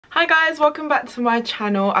Hi guys, welcome back to my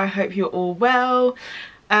channel. I hope you're all well.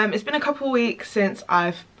 It's been a couple of weeks since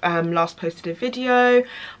I've last posted a video,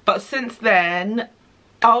 but since then,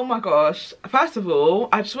 oh my gosh, first of all,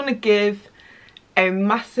 I just want to give a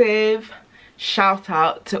massive shout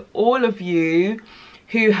out to all of you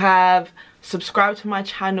who have subscribed to my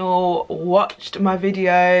channel, watched my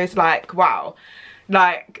videos. Like, wow,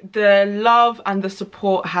 like the love and the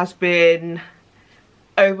support has been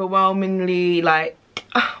overwhelmingly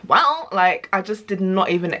well, like I just did not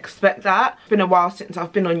even expect that. It's been a while since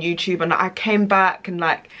I've been on YouTube, and I came back and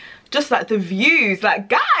just the views, like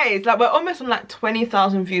guys, like we're almost on like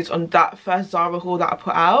 20,000 views on that first Zara haul that I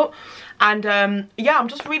put out. And yeah, I'm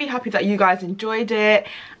just really happy that you guys enjoyed it,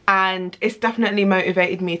 and it's definitely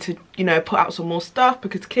motivated me to, you know, put out some more stuff,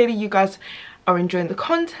 because clearly you guys are enjoying the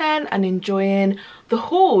content and enjoying the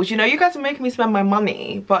hauls. You know, you guys are making me spend my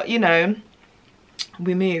money, but you know,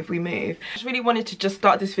 we move. I just really wanted to just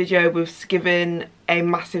start this video with saying a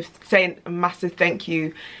massive thank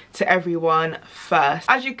you to everyone first.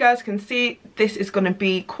 As you guys can see, this is going to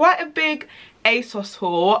be quite a big Asos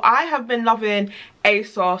haul. I have been loving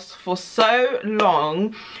Asos for so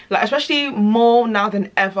long, like especially more now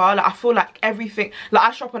than ever. Like I feel like everything, like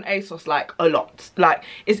I shop on Asos like a lot. Like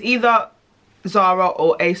it's either Zara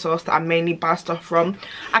or Asos that I mainly buy stuff from.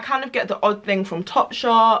 I kind of get the odd thing from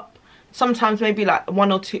Topshop, sometimes maybe like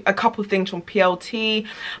a couple things from PLT.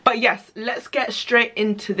 But yes, let's get straight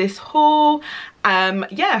into this haul.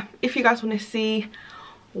 Yeah, if you guys want to see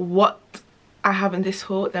what I have in this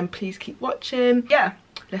haul, then please keep watching. Yeah,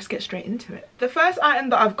 let's get straight into it. The first item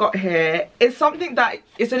that I've got here is something that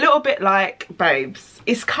is a little bit like, babes,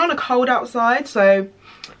 it's kind of cold outside, so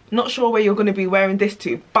not sure where you're going to be wearing this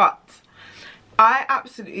to, but I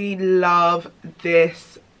absolutely love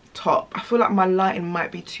this top. I feel like my lighting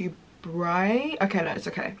might be too bright. Okay, no, it's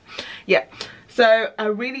okay. Yeah, so I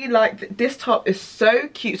really like this top. Is so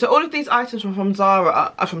cute. So all of these items are from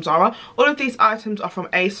Zara, all of these items are from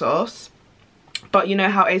Asos, but you know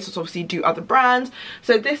how Asos obviously do other brands.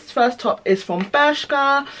 So this first top is from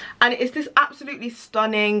Bershka, and it's this absolutely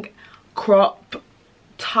stunning crop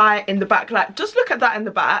tie in the back. Like, just look at that in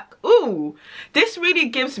the back. Ooh, this really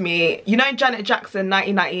gives me, you know, Janet Jackson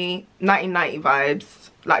 1990 vibes.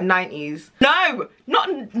 Like 90s. No, not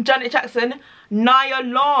Janet Jackson, Nia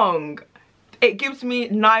Long. It gives me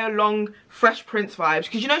Nia Long Fresh Prince vibes,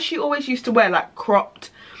 because you know she always used to wear like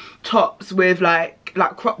cropped tops with like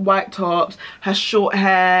cropped white tops, her short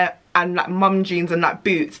hair, and like mum jeans and like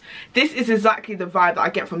boots. This is exactly the vibe that I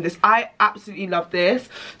get from this. I absolutely love this.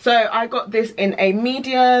 So I got this in a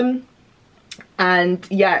medium, and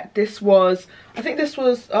yeah, this was, I think this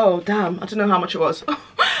was, oh damn, I don't know how much it was.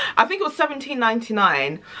 I think it was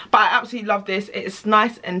 $17.99, but I absolutely love this. It's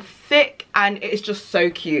nice and thick, and it's just so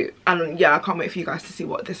cute. And yeah, I can't wait for you guys to see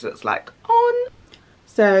what this looks like on.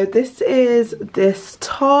 So this is this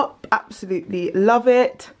top. Absolutely love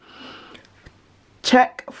it.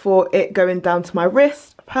 Check for it going down to my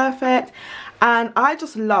wrist. Perfect. And I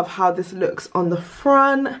just love how this looks on the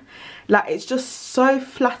front. Like, it's just so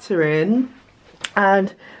flattering.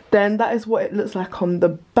 And then that is what it looks like on the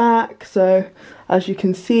back. So as you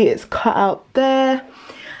can see, it's cut out there.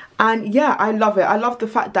 And yeah, I love it. I love the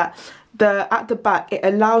fact that at the back, it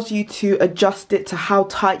allows you to adjust it to how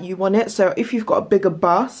tight you want it. So if you've got a bigger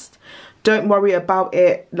bust, don't worry about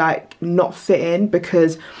it like not fitting,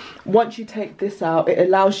 because once you take this out, it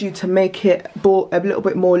allows you to make it a little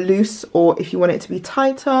bit more loose, or if you want it to be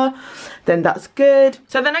tighter, then that's good.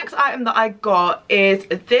 So the next item that I got is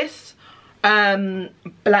this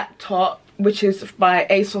black top, which is by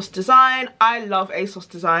Asos Design. I love Asos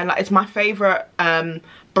Design. Like, it's my favorite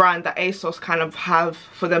brand that Asos kind of have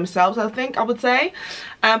for themselves, I think I would say.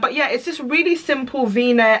 But yeah, it's this really simple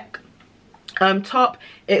v-neck top.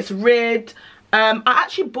 It's ribbed. I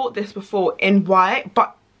actually bought this before in white,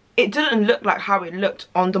 but it didn't look like how it looked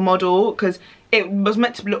on the model, because it was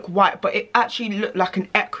meant to look white, but it actually looked like an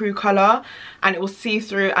ecru colour, and it was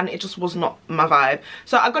see-through, and it just was not my vibe.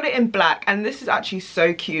 So I got it in black, and this is actually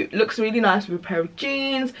so cute. Looks really nice with a pair of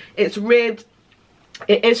jeans. It's ribbed.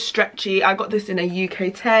 It is stretchy. I got this in a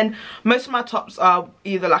UK 10. Most of my tops are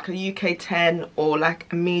either like a UK 10 or like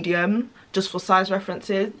a medium, just for size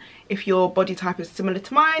references, if your body type is similar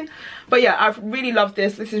to mine. But yeah, I've really loved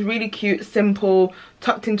this. This is really cute, simple,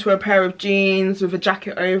 tucked into a pair of jeans with a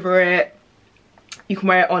jacket over it. You can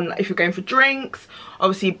wear it on if you're going for drinks.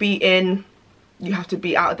 Obviously, you have to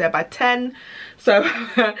be out of there by 10. So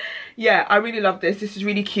yeah, I really love this. This is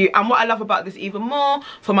really cute. And what I love about this even more,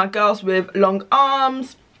 for my girls with long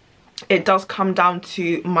arms, it does come down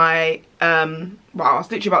to my well, I was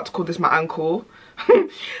literally about to call this my ankle.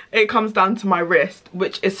 it comes down to my wrist,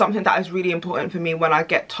 which is something that is really important for me when I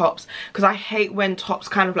get tops, because I hate when tops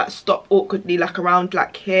kind of like stop awkwardly like around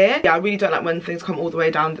like here. Yeah, I really don't like when things come all the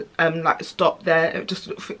way down, like stop there.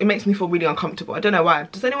 It makes me feel really uncomfortable. I don't know why.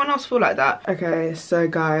 Does anyone else feel like that? Okay, so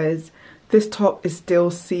guys, this top is still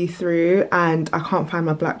see-through and I can't find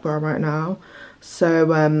my black bra right now.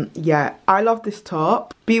 So yeah, I love this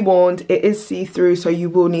top. Be warned, it is see-through, so you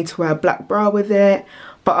will need to wear a black bra with it.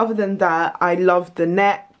 But other than that, I love the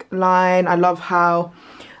neckline. I love how,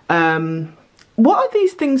 what are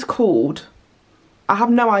these things called? I have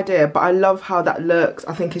no idea, but I love how that looks.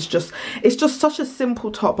 I think it's just such a simple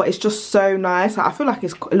top, but it's just so nice. I feel like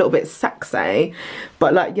it's a little bit sexy,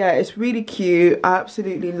 but like, yeah, it's really cute. I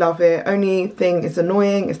absolutely love it. Only thing is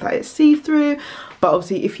annoying is that it's see-through, but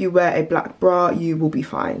obviously if you wear a black bra, you will be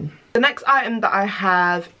fine. The next item that I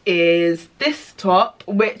have is this top,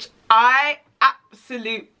 which I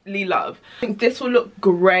absolutely love. I think this will look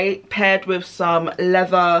great paired with some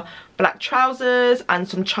leather black trousers and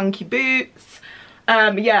some chunky boots.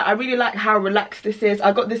 Yeah, I really like how relaxed this is.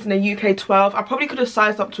 I got this in a UK 12. I probably could have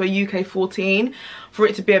sized up to a UK 14 for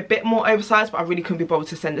it to be a bit more oversized, but I really couldn't be bothered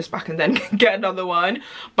to send this back and then get another one.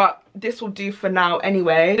 But this will do for now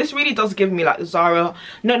anyway. This really does give me like Zara,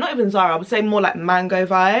 no, not even Zara, I would say more like Mango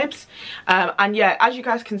vibes. And yeah, as you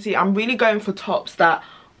guys can see, I'm really going for tops that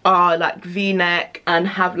are like v-neck and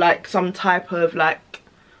have like some type of like,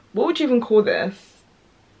 what would you even call this?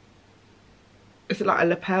 Is it like a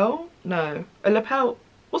lapel? No, a lapel.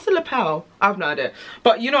 What's a lapel? I have no idea,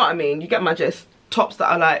 but you know what I mean. You get my gist. Tops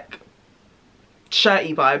that are like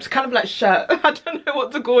shirty vibes, kind of like shirt. I don't know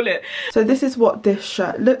what to call it. So this is what this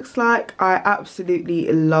shirt looks like. I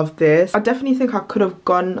absolutely love this. I definitely think I could have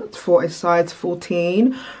gone for a size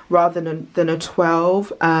 14 rather than a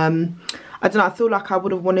 12. I don't know, I feel like I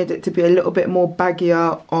would have wanted it to be a little bit more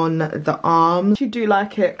baggier on the arms. You do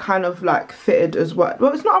like it kind of like fitted as well.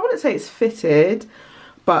 Well, it's not, I wouldn't say it's fitted,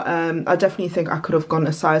 but I definitely think I could have gone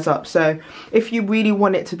a size up. So if you really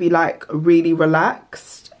want it to be like really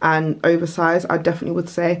relaxed and oversized, I definitely would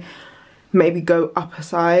say maybe go up a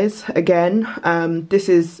size again. This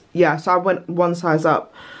is, yeah, so I went one size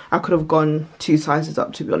up. I could have gone 2 sizes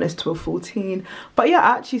up, to be honest, to a 14. But yeah,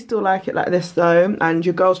 I actually still like it like this though. And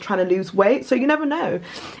your girl's trying to lose weight, so you never know.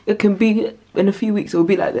 It can be, in a few weeks, it will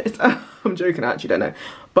be like this. I'm joking, I actually don't know.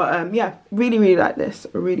 But yeah, really, really like this.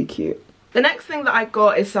 Really cute. The next thing that I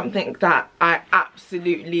got is something that I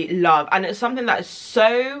absolutely love. And it's something that is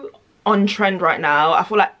so on trend right now. I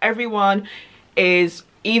feel like everyone is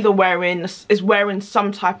either wearing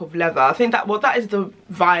some type of leather. I think that, well, that is the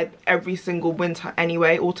vibe every single winter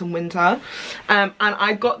anyway, autumn, winter. And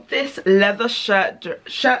I got this leather shirt, what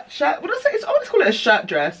did I say? I want to call it a shirt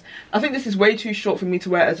dress. I think this is way too short for me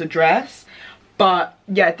to wear as a dress. But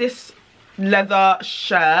yeah, this leather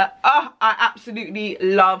shirt, oh, I absolutely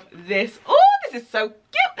love this. Oh, this is so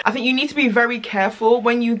cute. I think you need to be very careful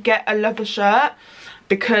when you get a leather shirt,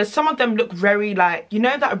 because some of them look very like, you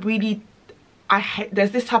know, that really, I hate,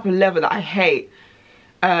 there's this type of leather that I hate,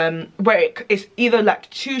 where it's either like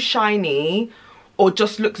too shiny or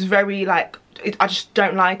just looks very like, I just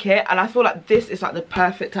don't like it. And I feel like this is like the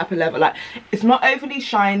perfect type of leather. Like, it's not overly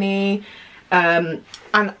shiny, and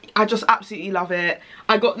I just absolutely love it.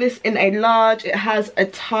 I got this in a large. It has a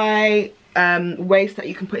tie waist that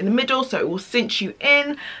you can put in the middle, so it will cinch you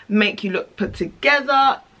in, make you look put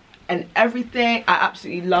together and everything. I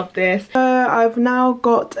absolutely love this. I've now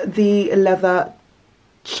got the leather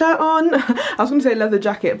shirt on. I was going to say leather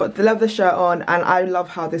jacket, but the leather shirt on, and I love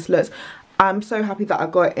how this looks. I'm so happy that I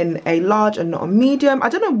got it in a large and not a medium. I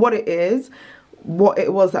don't know what it is, what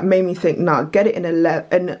it was that made me think, nah, get it in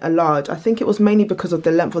a large. I think it was mainly because of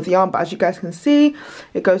the length of the arm, but as you guys can see,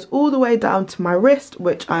 it goes all the way down to my wrist,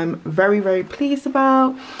 which I'm very, very pleased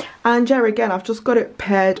about. And yeah, again, I've just got it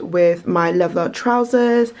paired with my leather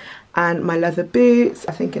trousers and my leather boots.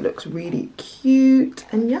 I think it looks really cute,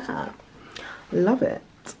 and yeah, love it.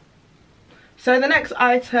 So the next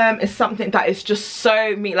item is something that is just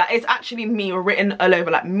so me. Like, it's actually me written all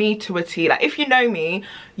over, like me to a T. Like, if you know me,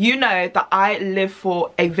 you know that I live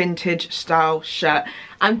for a vintage style shirt.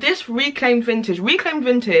 And this Reclaimed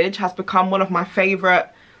Vintage has become one of my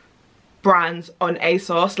favorite brands on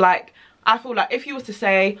Asos. Like, I feel like if you was to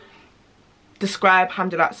say, describe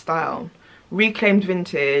Hamdalat style, Reclaimed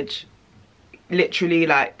Vintage literally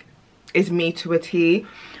like is me to a T.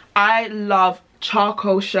 I love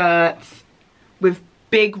charcoal shirts with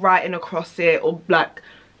big writing across it, or like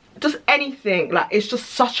just anything. Like, it's just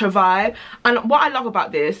such a vibe. And what I love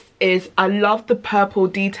about this is I love the purple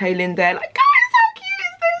detail in there. Like, guys, how cute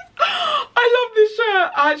is this? I love this shirt.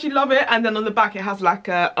 I actually love it. And then on the back it has like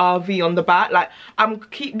a RV on the back. Like, I'm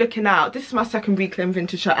keep looking out. This is my second reclaimed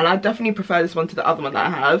vintage shirt, and I definitely prefer this one to the other one that I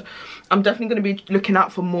have. I'm definitely going to be looking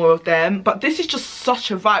out for more of them, but this is just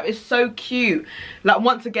such a vibe. It's so cute. Like,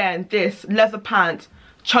 once again, this leather pants,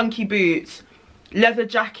 chunky boots, leather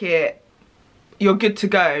jacket, you're good to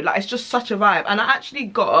go. Like, it's just such a vibe. And I actually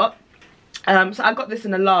got so I got this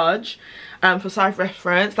in a large for size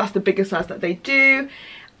reference. That's the biggest size that they do,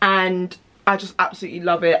 and I just absolutely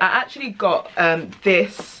love it. I actually got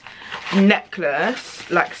this necklace,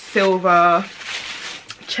 like silver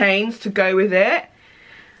chains to go with it,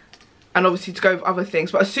 and obviously to go with other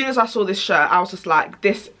things. But as soon as I saw this shirt, I was just like,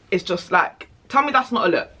 this is just like, tell me that's not a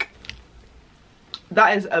look.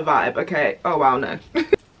 That is a vibe, okay? Oh wow, no.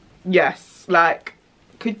 Yes, like,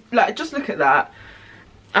 just look at that.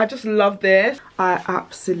 I just love this. I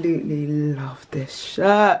absolutely love this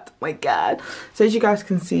shirt. Oh my god. So as you guys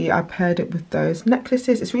can see, I paired it with those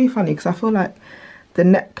necklaces. It's really funny because I feel like the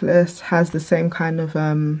necklace has the same kind of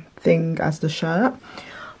thing as the shirt,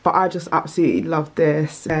 but I just absolutely love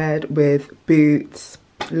this paired with boots,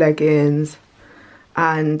 leggings,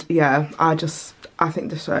 and yeah, I think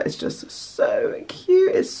the shirt is just so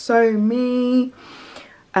cute. It's so me.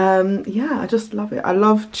 Yeah, I just love it. I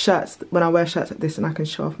love shirts when I wear shirts like this and I can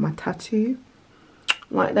show off my tattoo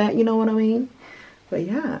like that, you know what I mean? But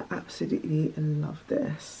yeah, absolutely love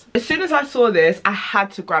this. As soon as I saw this, I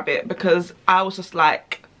had to grab it because I was just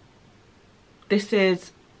like, this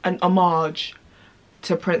is an homage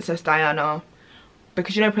to Princess Diana,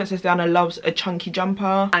 because you know Princess Diana loves a chunky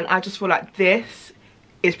jumper, and I just feel like this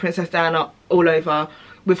is Princess Diana all over,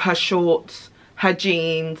 with her shorts, her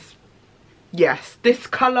jeans. Yes, this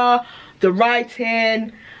colour, the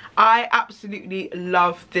writing, I absolutely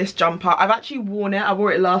love this jumper. I've actually worn it. I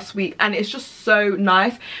wore it last week and it's just so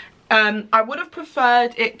nice. I would have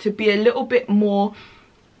preferred it to be a little bit more,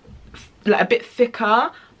 like a bit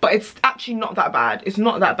thicker, but it's actually not that bad. It's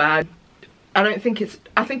not that bad. I think it's,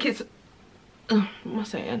 what am I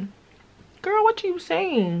saying? Girl, what are you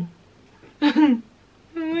saying? What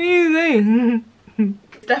are you saying?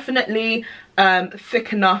 Definitely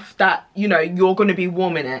thick enough that, you know, you're going to be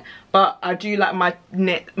warm in it, but I do like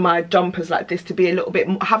my jumpers like this to be a little bit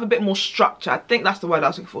more, have a bit more structure. I think that's the word I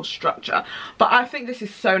was looking for, structure. But I think this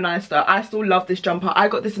is so nice though. I still love this jumper. I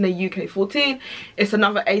got this in a UK 14. It's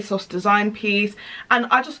another Asos design piece, and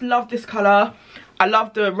I just love this colour. I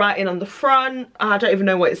love the writing on the front. I don't even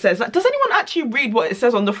know what it says. Like, does anyone actually read what it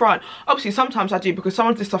says on the front? Obviously, sometimes I do, because some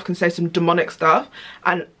of this stuff can say some demonic stuff,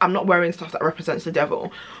 and I'm not wearing stuff that represents the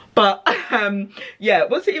devil. But yeah,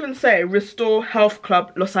 what's it even say? Restore Health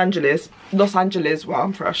Club Los Angeles. Los Angeles, wow,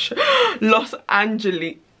 I'm fresh. Los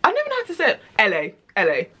Angeles. I never know how to say it.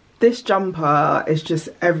 LA. This jumper is just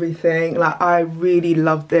everything. Like, I really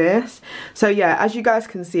love this. So yeah, as you guys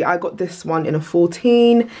can see, I got this one in a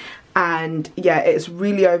 14. And yeah, it's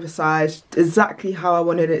really oversized, exactly how I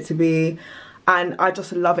wanted it to be, and I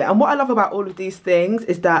just love it. And what I love about all of these things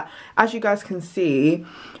is that, as you guys can see,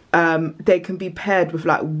 they can be paired with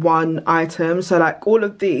like one item. So like all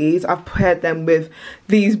of these, I've paired them with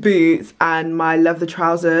these boots and my leather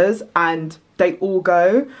trousers, and they all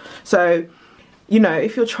go. So, you know,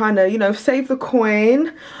 if you're trying to, you know, save the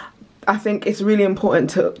coin, I think it's really important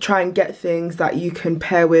to try and get things that you can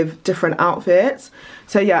pair with different outfits.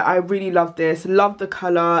 So yeah, I really love this. Love the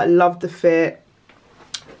colour, love the fit.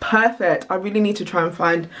 Perfect. I really need to try and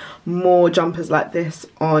find more jumpers like this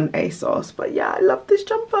on Asos. But yeah, I love this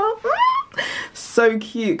jumper. So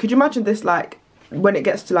cute. Could you imagine this, like, when it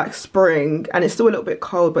gets to like spring and it's still a little bit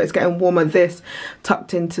cold, but it's getting warmer, this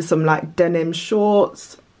tucked into some like denim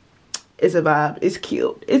shorts is a vibe. It's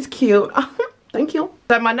cute. It's cute. Thank you.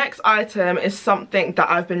 So my next item is something that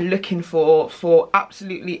I've been looking for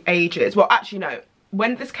absolutely ages. Well, actually no,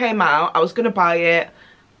 when this came out, I was gonna buy it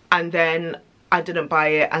and then I didn't buy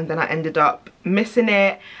it, and then I ended up missing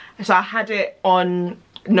it. So I had it on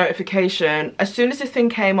notification. As soon as this thing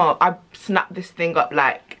came up, I snapped this thing up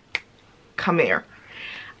like, come here.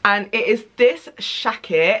 And it is this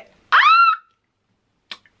shacket.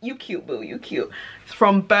 You cute, boo, you cute. It's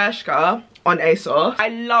from Bershka on Asos. I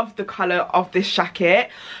love the colour of this jacket,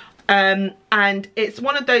 and it's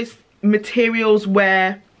one of those materials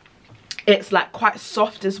where it's like quite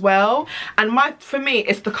soft as well. And for me,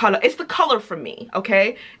 it's the colour. It's the colour for me,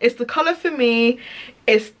 okay? It's the colour for me.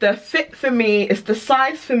 It's the fit for me. It's the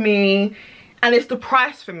size for me. And it's the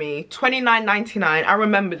price for me, £29.99. I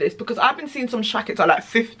remember this because I've been seeing some jackets at like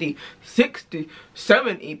 50, 60,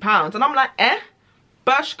 70 pounds. And I'm like,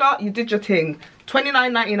 Bershka, you did your thing.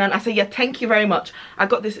 £29.99. I say, yeah, thank you very much. I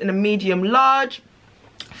got this in a medium large.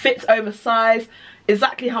 Fits oversized.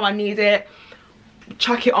 Exactly how I need it.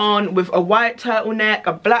 chuck it on with a white turtleneck,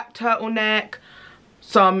 a black turtleneck,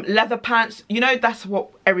 some leather pants. You know, that's what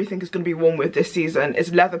everything is going to be worn with this season,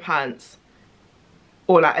 is leather pants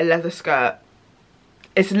or like a leather skirt.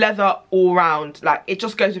 It's leather all round, like it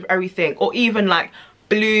just goes with everything. Or even like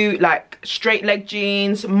blue, like straight leg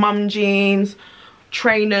jeans, mum jeans,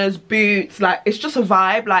 trainers, boots. Like it's just a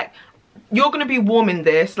vibe. Like you're gonna be warm in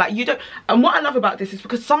this. Like you don't. And what I love about this is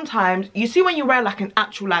because sometimes you see when you wear like an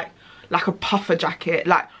actual like a puffer jacket,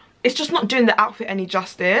 like it's just not doing the outfit any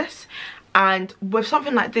justice. And with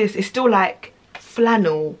something like this, it's still like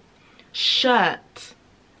flannel shirt,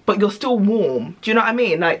 but you're still warm. Do you know what I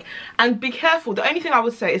mean? Like, and be careful. The only thing I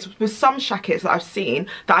would say is with some jackets that I've seen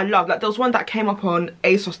that I love, like there was one that came up on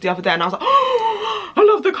Asos the other day and I was like, oh, I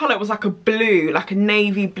love the colour. It was like a blue, like a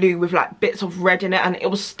navy blue with like bits of red in it, and it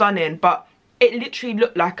was stunning. But it literally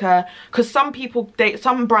looked like a, because some people,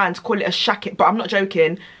 some brands call it a shacket, but I'm not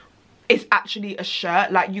joking. It's actually a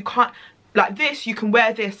shirt. Like you can't, like this, you can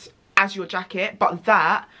wear this as your jacket, but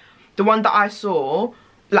that, the one that I saw,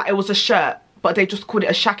 like it was a shirt, but they just called it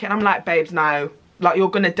a shacket. And I'm like, babes, no, like you're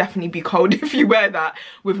gonna definitely be cold if you wear that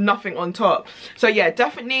with nothing on top. So yeah,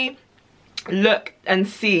 definitely look and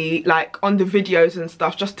see like on the videos and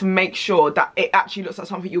stuff, just to make sure that it actually looks like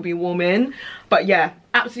something you'll be warm in. But yeah,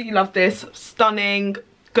 absolutely love this. Stunning,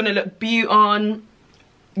 gonna look beaut on,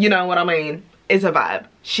 you know what I mean. Is a vibe.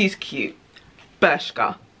 She's cute.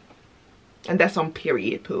 Bershka. And that's on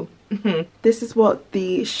period, poo. This is what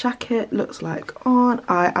the shacket looks like on.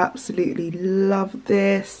 I absolutely love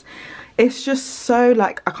this. It's just so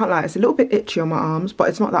like, I can't lie, it's a little bit itchy on my arms, but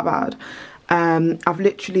it's not that bad. I've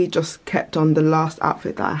literally just kept on the last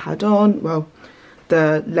outfit that I had on. Well,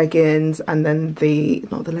 the leggings and then the,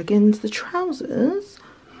 not the leggings, the trousers.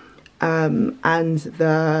 And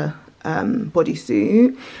the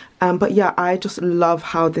bodysuit. But yeah, I just love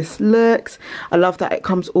how this looks. I love that it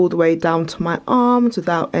comes all the way down to my arms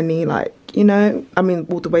without any like, you know, I mean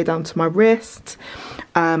all the way down to my wrist.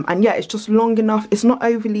 And yeah, it's just long enough. It's not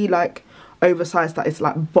overly like oversized that it's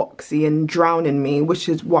like boxy and drowning me, which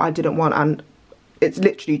is what I didn't want, and it's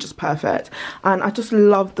literally just perfect. And I just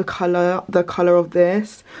love the color of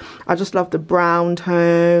this. I just love the brown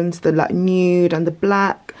tones, the like nude and the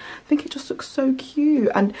black. I think it just looks so cute.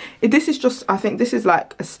 And this is just, I think this is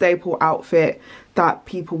like a staple outfit that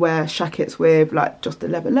people wear shackets with, like just the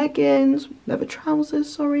leather leggings, leather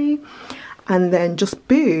trousers, sorry, and then just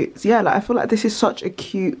boots. Yeah, like I feel like this is such a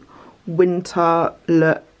cute winter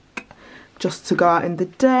look, just to go out in the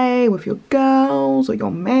day with your girls or your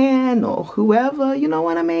man or whoever, you know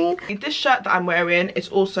what I mean? This shirt that I'm wearing is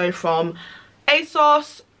also from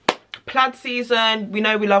Asos, plaid season. We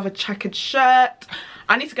know we love a checkered shirt.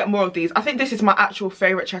 I need to get more of these. I think this is my actual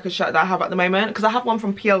favourite checkered shirt that I have at the moment, because I have one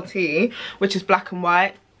from PLT, which is black and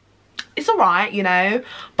white. It's alright, you know,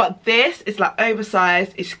 but this is like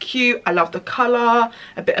oversized, it's cute. I love the colour,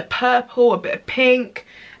 a bit of purple, a bit of pink,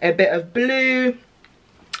 a bit of blue.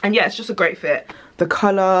 And yeah, it's just a great fit. The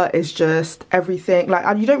colour is just everything.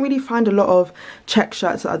 Like, you don't really find a lot of check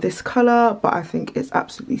shirts that are this colour, but I think it's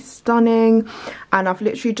absolutely stunning. And I've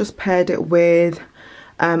literally just paired it with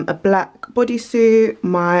a black bodysuit,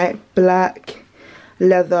 my black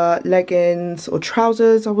leather leggings or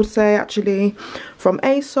trousers, I would say actually, from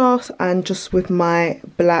Asos, and just with my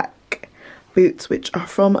black boots, which are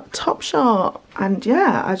from Topshop. And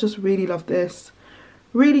yeah, I just really love this.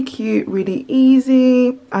 Really cute, really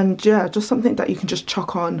easy, and yeah, just something that you can just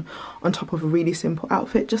chuck on top of a really simple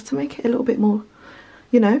outfit, just to make it a little bit more,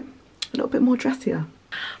 you know, a little bit more dressier.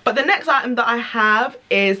 But the next item that I have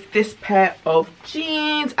is this pair of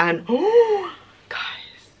jeans, and oh guys,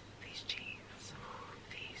 these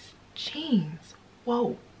jeans,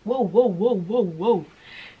 whoa, whoa, whoa, whoa, whoa, whoa.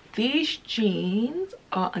 These jeans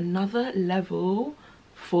are another level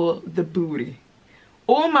for the booty.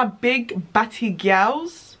 All my big batty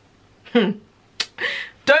gals, don't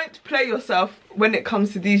play yourself when it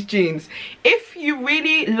comes to these jeans. If you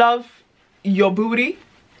really love your booty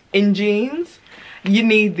in jeans, you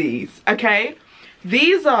need these, okay?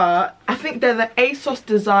 These are, I think they're the Asos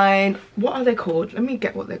design, what are they called? Let me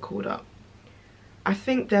get what they're called up. I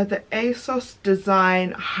think they're the Asos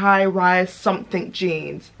design high-rise something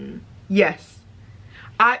jeans. Yes,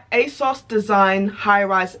 Asos design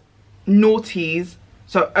high-rise naughties.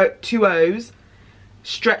 So 2 O's,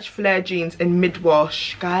 stretch flare jeans in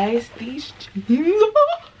mid-wash. Guys, these jeans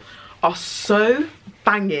are so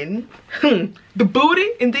banging. The booty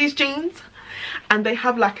in these jeans, and they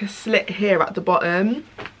have like a slit here at the bottom.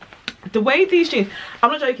 The way these jeans,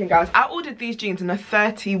 I'm not joking guys, I ordered these jeans in a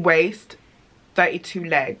 30 waist, 32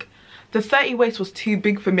 leg. The 30 waist was too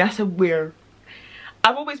big for me. I said, weird.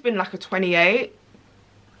 I've always been like a 28.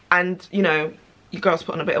 and you know, you girls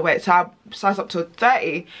put on a bit of weight, so I sized up to a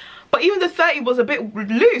 30. But even the 30 was a bit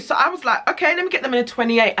loose, so I was like, okay, let me get them in a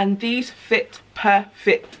 28, and these fit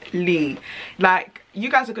perfectly. Like, you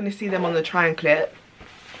guys are going to see them on the try and clip.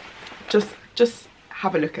 Just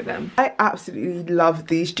have a look at them. I absolutely love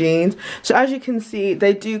these jeans. So as you can see,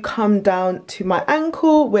 they do come down to my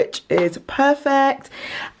ankle, which is perfect.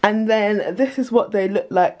 And then this is what they look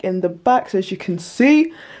like in the back. So as you can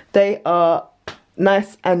see, they are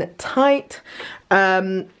nice and tight.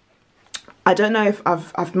 I don't know if I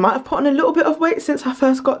might have put on a little bit of weight since I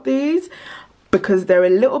first got these, because they're a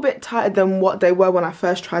little bit tighter than what they were when I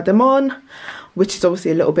first tried them on, which is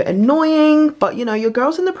obviously a little bit annoying, but you know, your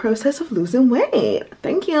girl's in the process of losing weight.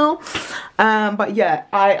 Thank you. But yeah,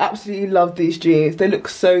 I absolutely love these jeans. They look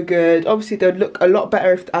so good. Obviously they'd look a lot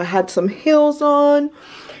better if I had some heels on,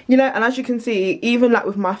 you know, and as you can see, even like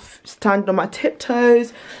with my standing on my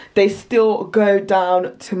tiptoes, they still go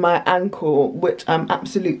down to my ankle, which I'm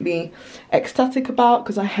absolutely ecstatic about,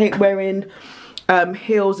 because I hate wearing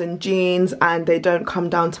heels and jeans and they don't come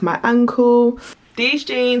down to my ankle. These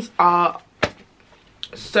jeans are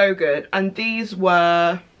so good, and these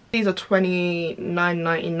are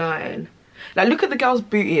 $29.99. Like, look at the girl's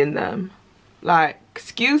booty in them. Like,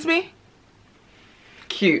 excuse me?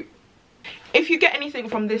 Cute. If you get anything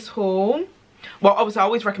from this haul, well, obviously I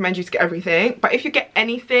always recommend you to get everything, but if you get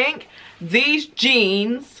anything, these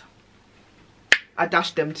jeans, I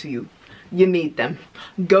dash them to you. You need them.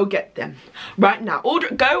 Go get them right now.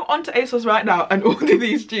 Go onto Asos right now and order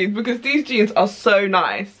these jeans, because these jeans are so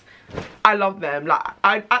nice. I love them. Like,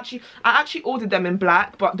 I actually ordered them in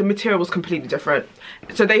black, but the material was completely different,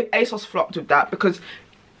 so Asos flopped with that, because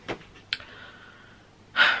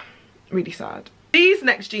really sad. These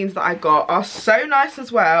next jeans that I got are so nice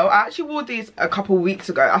as well. I actually wore these a couple weeks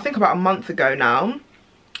ago, I think about a month ago now,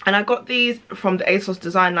 and I got these from the Asos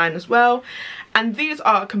design line as well. And these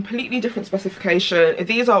are a completely different specification.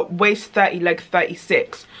 These are waist 30, leg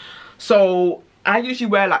 36. So I usually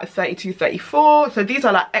wear like a 32, 34. So these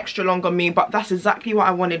are like extra long on me, but that's exactly what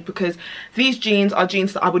I wanted, because these jeans are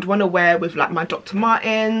jeans that I would want to wear with like my Dr.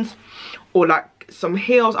 Martens or like some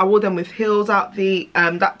heels. I wore them with heels out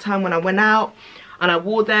that time when I went out, and I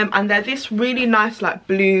wore them, and they're this really nice like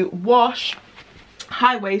blue wash,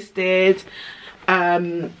 high-waisted.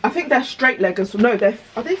 I think they're straight leg as well. No,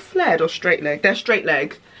 are they flared or straight leg? They're straight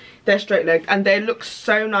leg. They're straight leg, and they look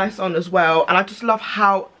so nice on as well. And I just love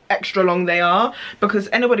how extra long they are, because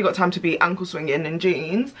anybody got time to be ankle swinging in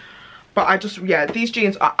jeans. But yeah, these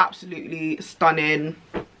jeans are absolutely stunning.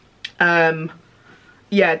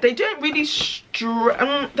 Yeah, they don't really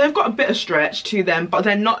they've got a bit of stretch to them, but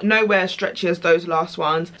they're not nowhere stretchy as those last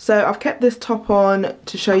ones. So I've kept this top on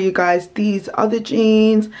to show you guys these other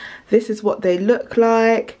jeans. This is what they look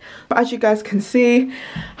like. But as you guys can see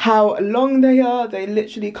how long they are, they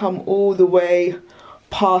literally come all the way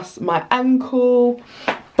past my ankle.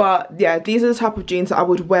 But yeah, these are the type of jeans that I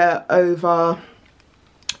would wear over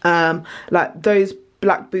like those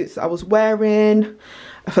black boots that I was wearing.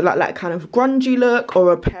 I feel like kind of grungy look,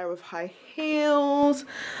 or a pair of high heels.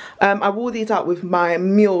 I wore these out with my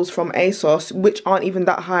mules from Asos, which aren't even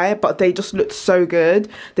that high, but they just looked so good.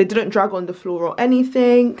 They didn't drag on the floor or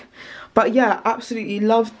anything. But yeah, absolutely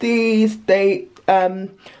love these. They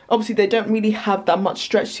obviously they don't really have that much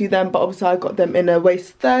stretch to them, but obviously I got them in a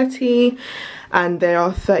waist 30 and they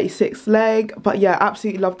are 36 leg. But yeah,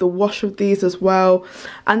 absolutely love the wash of these as well,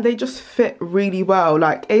 and they just fit really well.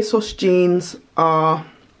 Like, Asos jeans are,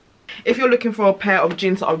 if you're looking for a pair of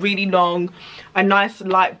jeans that are really long, a nice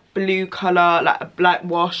light blue colour, like a light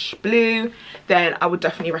wash blue, then I would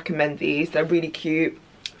definitely recommend these. They're really cute,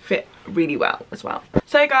 fit really well as well.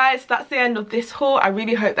 So guys, that's the end of this haul. I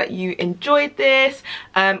really hope that you enjoyed this.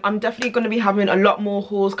 I'm definitely going to be having a lot more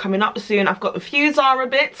hauls coming up soon. I've got a few Zara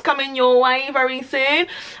bits coming your way very soon.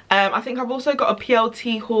 I think I've also got a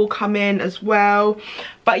PLT haul coming as well.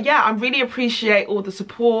 But yeah, I really appreciate all the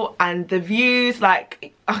support and the views.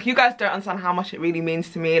 Like, you guys don't understand how much it really means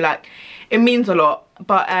to me. Like, it means a lot.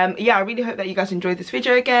 But yeah, I really hope that you guys enjoyed this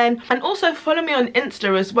video again. And also follow me on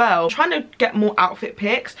Insta as well. I'm trying to get more outfit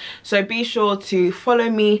pics, so be sure to follow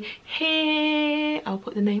me here. I'll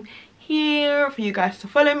put the name here for you guys to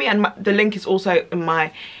follow me, and the link is also in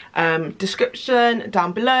my description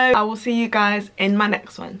down below. I will see you guys in my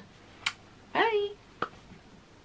next one. Bye.